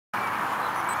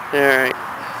Alright.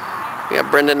 We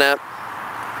got Brendan up.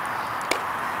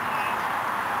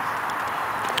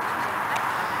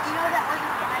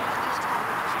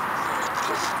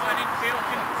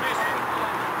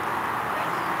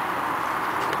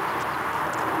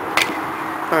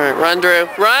 Alright, run, Drew.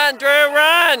 Run, Drew,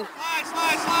 run!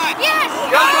 Slide. Yes!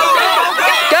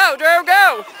 Go, Drew,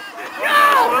 go!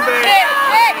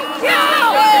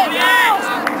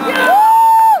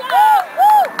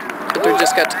 Drew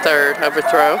just got to third.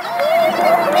 Overthrow.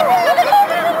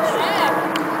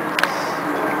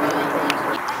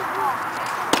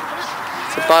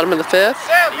 It's the bottom of the fifth.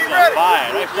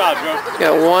 Nice job, Drew. We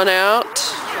got one out.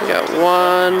 We got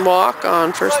one walk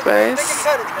on first base.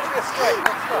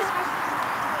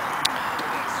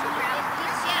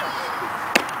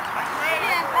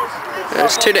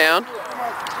 There's two down. Come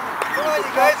on, you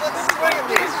guys, let's swing at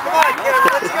these. Come on, Kevin,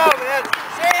 let's go, man.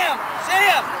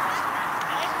 Sam!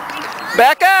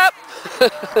 Back up!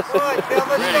 Come on, Kevin,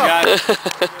 let's go.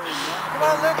 Come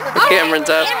on, Luke. Cameron's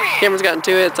up. Cameron's gotten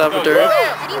 2 hits off of Drew. Go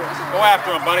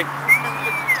after him, buddy.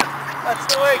 That's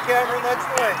the way, Cameron, that's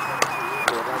the way.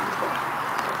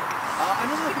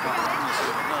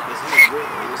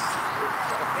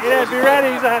 Yeah, be ready.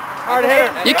 He's a hard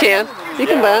hitter. You can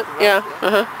bunt. Yeah.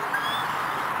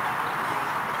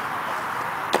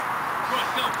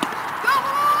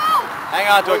 Hang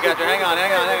on to it, catcher. Hang on. You're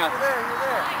there.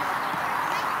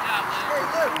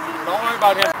 Don't worry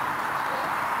about him.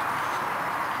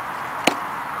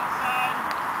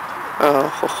 Oh,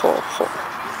 ho.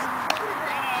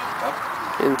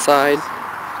 Inside.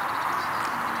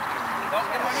 Don't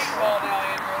get a deep ball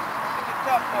now, Andrew. It's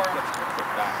tough for him.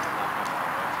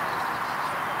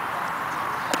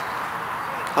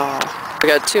 Oh, we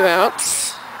got 2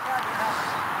 outs.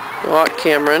 Walk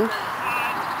Cameron.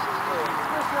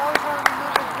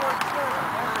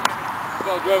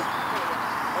 Go, Drew.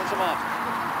 Punch him off.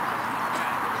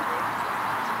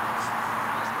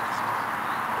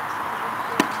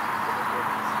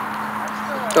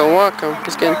 Don't walk him.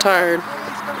 He's getting tired.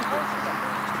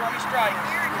 Strike.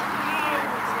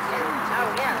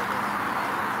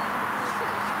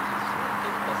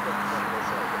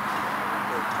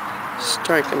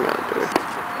 Strike him out, dude.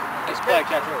 Nice play,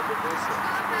 catcher.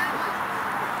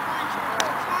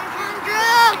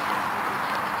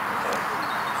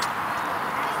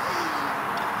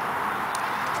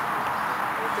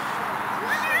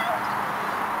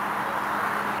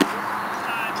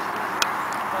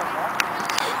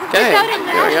 Okay,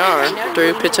 here we are.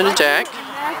 Drew pitching to Jack.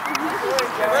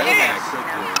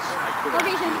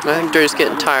 I think Drew's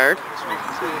getting tired.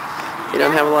 He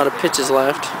doesn't have a lot of pitches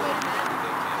left.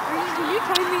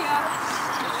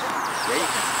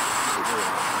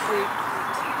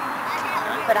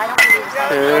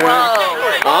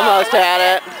 Almost had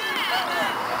it.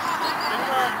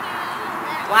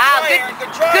 Wow,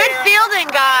 good fielding,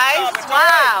 guys.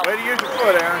 Wow. Way to use your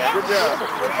foot, Aaron. Good job.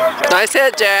 Nice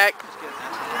hit, Jack.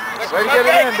 Way to get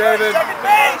it in, David.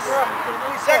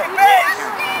 Second base!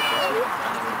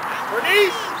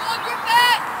 Bernice!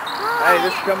 Hey,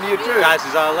 this is coming to you too. Guys,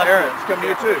 he's on left. Aaron, it's coming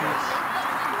to you too.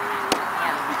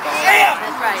 Sam!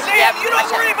 That's right. Sam, you don't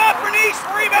worry about Bernice,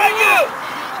 worry about you!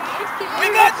 We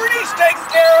got Bernice taken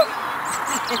care of!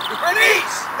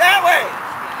 Bernice! That way!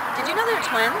 Did you know they're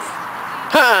twins?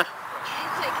 Huh.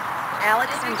 Alex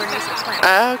and Bernice are twins.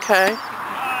 Okay.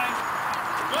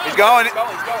 He's going.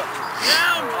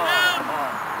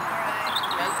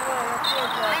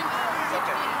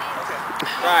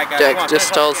 Right, guys. Jack just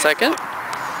stole second.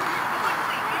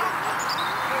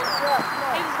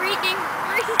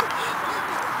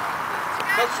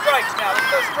 Go strikes now, let's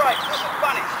go strikes.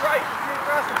 Funny, strike.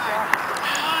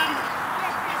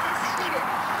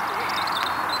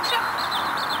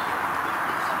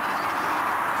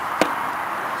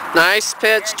 Nice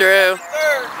pitch, Drew.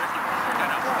 Third.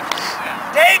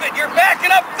 David, you're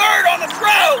backing up third on the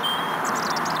throw!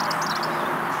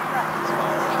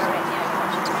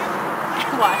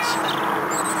 Watch.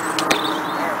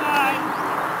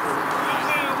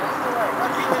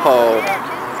 Oh.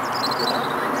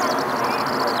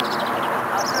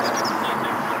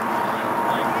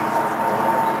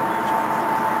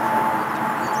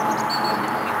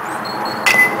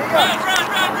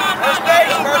 First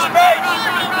base!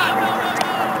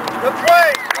 Good play!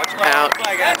 Out.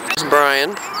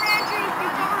 Brian.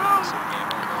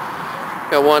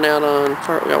 Got one out on.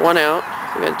 We got one out.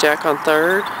 We got Jack on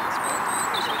third.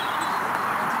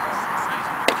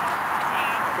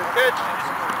 Good pitch.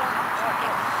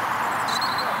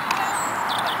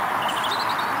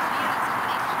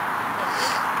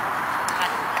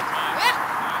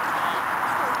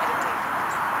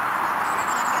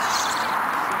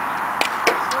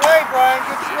 Good play, Brian.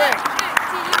 Good swing.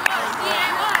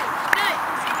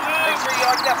 Make sure you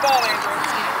arc that ball, Andrew.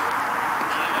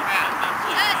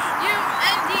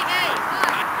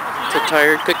 It's a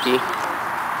tired cookie. Come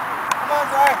on,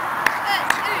 Brian.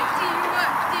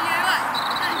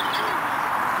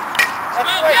 That's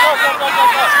the way. Go, go, go, go,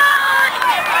 go.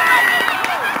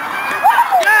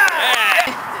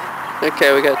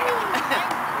 Okay, we got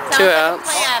 2 outs.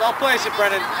 Don't place it,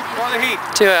 Brendan. Throw the heat.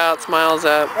 2 outs, Miles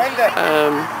up.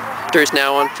 Drew's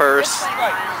now on first.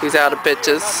 He's out of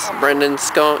pitches. Brendan's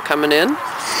coming in.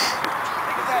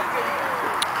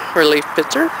 Relief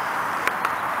pitcher.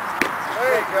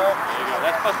 There you go.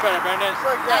 That's much better, Brendan.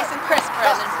 Nice and crisp,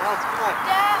 Brendan.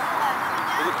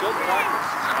 Good, good practice.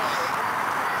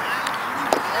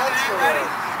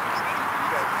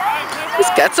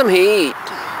 He's got some heat.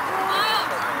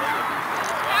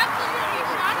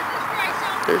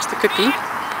 There's the cookie.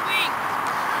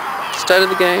 Stud of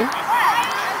the game.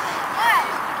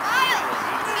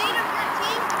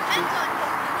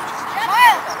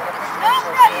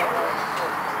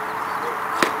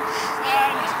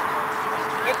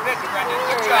 Good pitch, Brendan.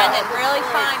 Good job. Brendan, really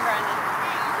fine, Brendan.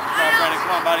 Come on, Brendan.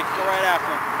 Come on, buddy. Go right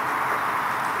after him.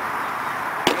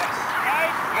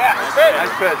 Yeah, nice pitch.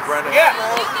 Nice pitch, Brendan. Yeah.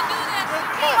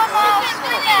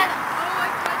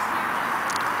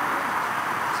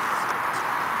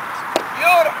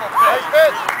 Beautiful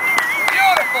pitch.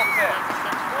 Beautiful pitch.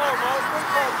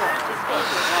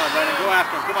 Come on, Brendan. Go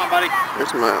after him. Come on, buddy.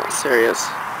 There's Miles. There he is.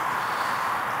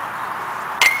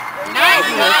 Nice.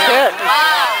 That's it.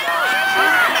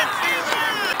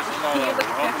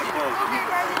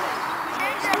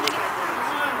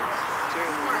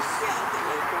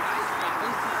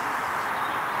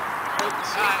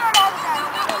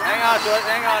 Hang on to it.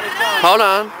 Hang on. It's on. Hold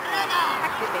on.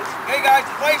 Okay, guys,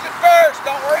 place it first.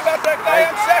 Don't worry about that guy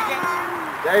on second.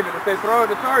 David, if they throw it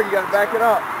to third, you got to back it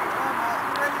up.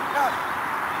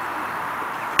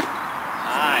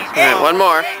 Nice. All right, one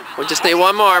more. We just need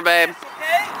one more, babe.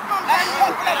 Okay?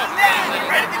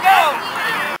 Ready to go.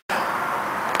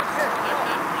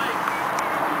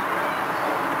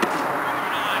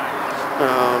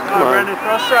 Oh, come on. Brendan,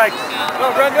 throw strikes. Go,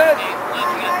 Brendan.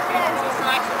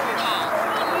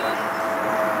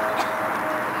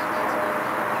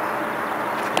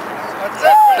 That's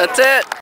it. That's it.